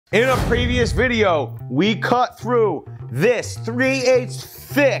In a previous video, we cut through this 3/8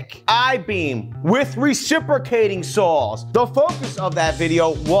 thick I-beam with reciprocating saws. The focus of that video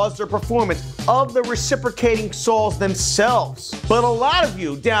was the performance of the reciprocating saws themselves. But a lot of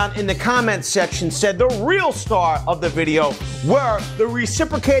you down in the comment section said the real star of the video were the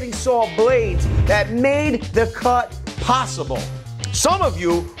reciprocating saw blades that made the cut possible. Some of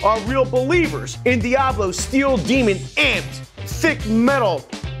you are real believers in Diablo's Steel Demon amped, thick metal,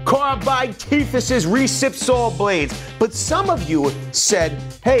 carbide Tethys's recip saw blades. But some of you said,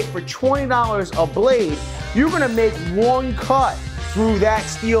 hey, for $20 a blade, you're gonna make one cut through that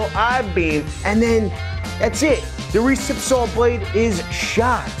steel I-beam, and then that's it. The recip saw blade is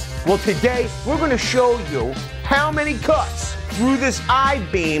shot. Well, today, we're gonna show you how many cuts through this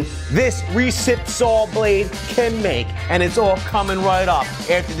I-beam this recip saw blade can make. And it's all coming right up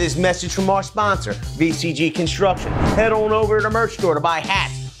after this message from our sponsor, VCG Construction. Head on over to the merch store to buy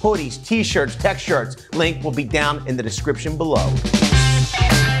hats, hoodies, t-shirts, tech shirts. Link will be down in the description below.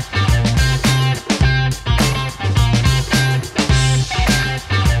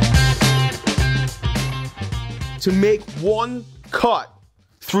 To make one cut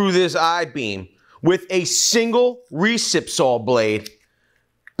through this I-beam with a single recip saw blade,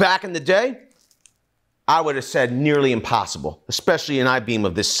 back in the day, I would have said nearly impossible, especially an I-beam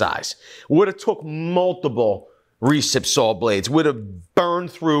of this size. Would have took multiple recip saw blades, would have burned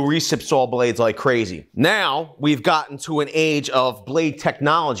through recip saw blades like crazy. Now, we've gotten to an age of blade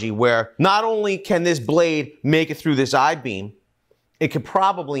technology where not only can this blade make it through this I-beam, it could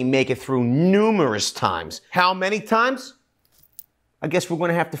probably make it through numerous times. How many times? I guess we're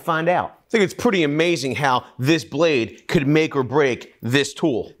gonna have to find out. I think it's pretty amazing how this blade could make or break this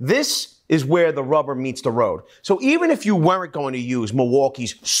tool. This is where the rubber meets the road. So even if you weren't going to use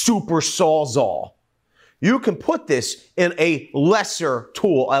Milwaukee's Super Sawzall, you can put this in a lesser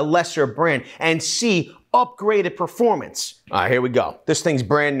tool, a lesser brand, and see upgraded performance. All right, here we go. This thing's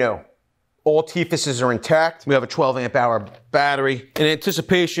brand new. All Tethys are intact. We have a 12 amp hour battery. In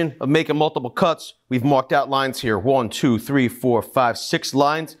anticipation of making multiple cuts, we've marked out lines here. 1, 2, 3, 4, 5, 6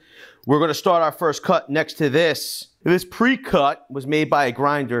 lines. We're gonna start our first cut next to this. This pre-cut was made by a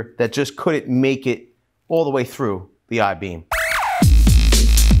grinder that just couldn't make it all the way through the I-beam.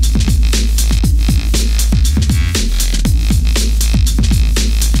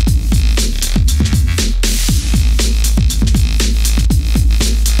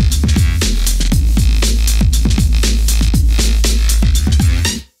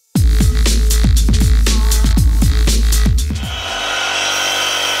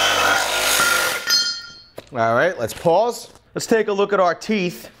 All right, let's pause. Let's take a look at our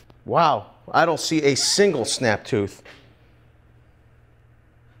teeth. Wow, I don't see a single snap tooth.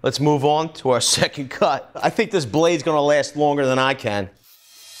 Let's move on to our second cut. I think this blade's gonna last longer than I can.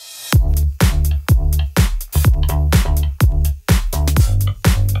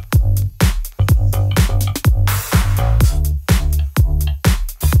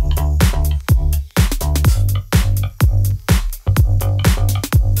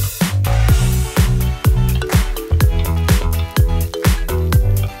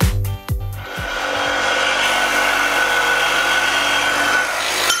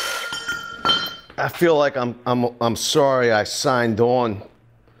 I feel like I'm sorry I signed on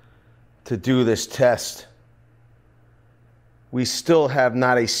to do this test. We still have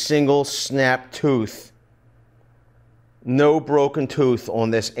not a single snap tooth, no broken tooth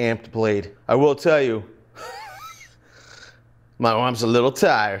on this amped blade. I will tell you, my arm's a little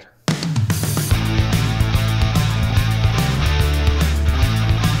tired.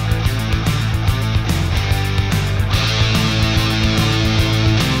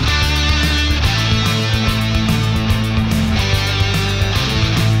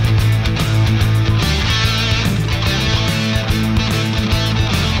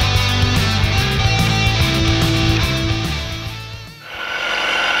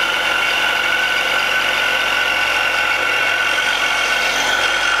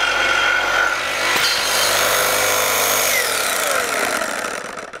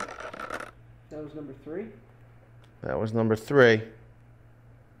 That was number 3? That was number 3.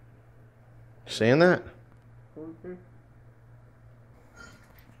 Seeing that? 43?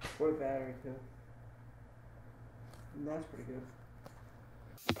 Or battery too. And that's pretty good.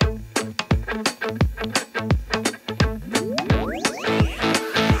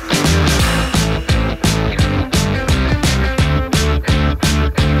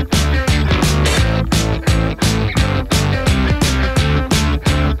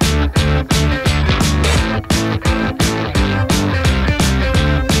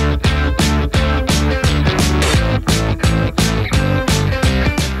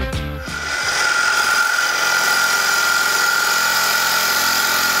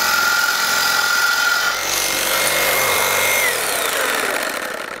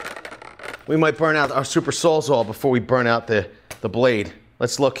 We might burn out our super Sawzall before we burn out the blade.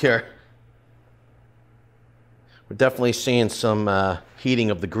 Let's look here. We're definitely seeing some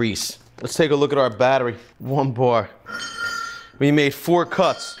heating of the grease. Let's take a look at our battery. 1 bar. We made 4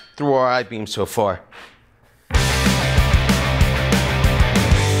 cuts through our I-beam so far.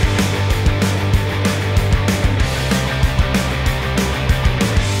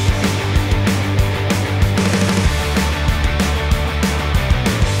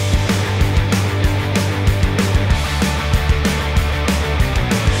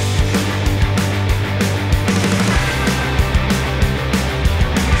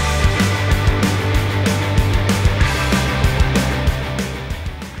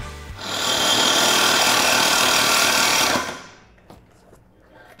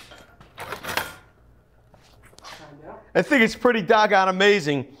 I think it's pretty doggone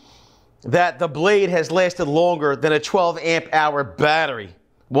amazing that the blade has lasted longer than a 12 amp hour battery.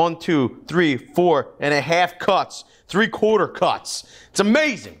 1, 2, 3, 4.5 cuts, 3/4 cuts. It's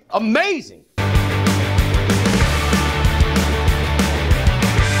amazing, amazing.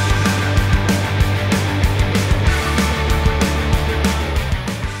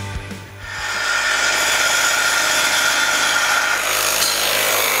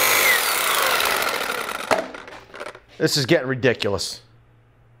 This is getting ridiculous.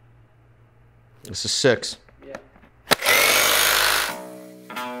 This is 6. Yeah.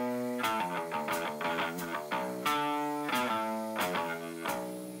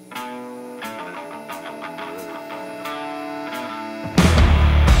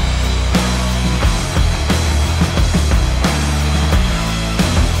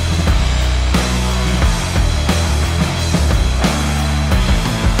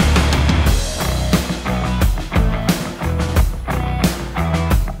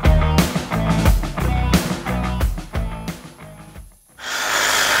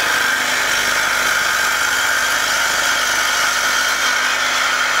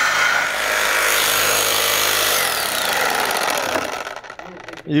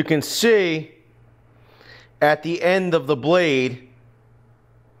 You can see at the end of the blade,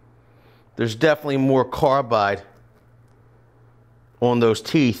 there's definitely more carbide on those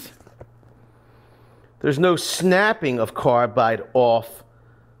teeth. There's no snapping of carbide off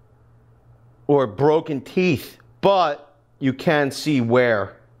or broken teeth, but you can see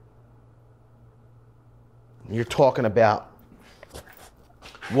wear. You're talking about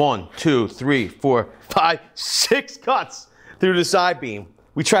 1, 2, 3, 4, 5, 6 cuts through the side beam.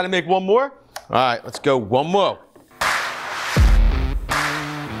 We try to make 1 more? All right, let's go 1 more.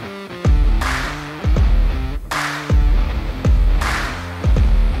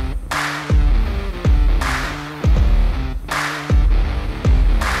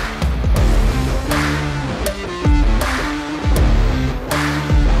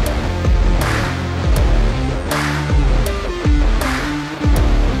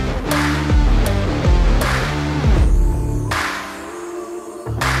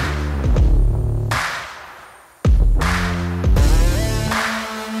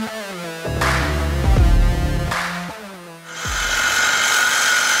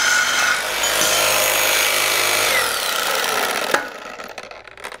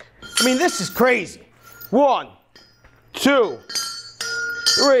 I mean, this is crazy. 1, 2,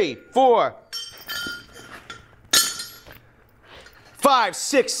 3, 4, 5,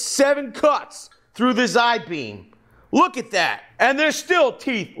 6, 7 cuts through this I-beam. Look at that. And there's still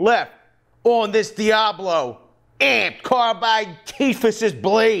teeth left on this Diablo amp carbide teeth-assist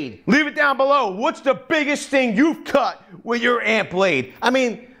blade. Leave it down below. What's the biggest thing you've cut with your amp blade? I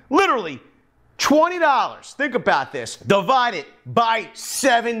mean, literally, $20. Think about this. Divide it by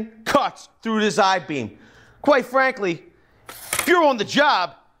 7 cuts through this I-beam. Quite frankly, if you're on the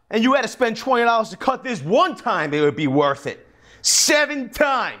job and you had to spend $20 to cut this one time, it would be worth it. 7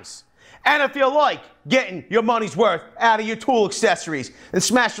 times. And if you like getting your money's worth out of your tool accessories, then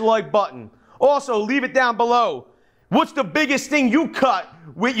smash the like button. Also, leave it down below. What's the biggest thing you cut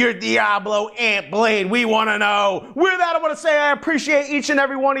with your Diablo amp blade? We want to know. With that, I want to say I appreciate each and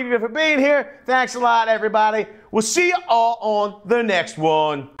every one of you for being here. Thanks a lot, everybody. We'll see you all on the next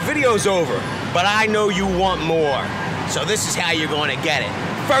one. Video's over, but I know you want more. So this is how you're going to get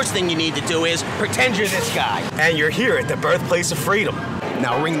it. First thing you need to do is pretend you're this guy. And you're here at the birthplace of freedom.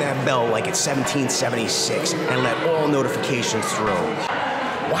 Now ring that bell like it's 1776 and let all notifications through.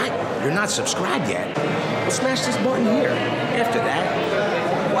 What? You're not subscribed yet? Well, smash this button here. After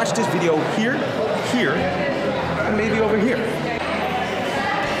that, watch this video here, here, and maybe over here.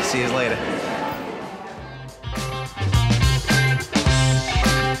 See you later.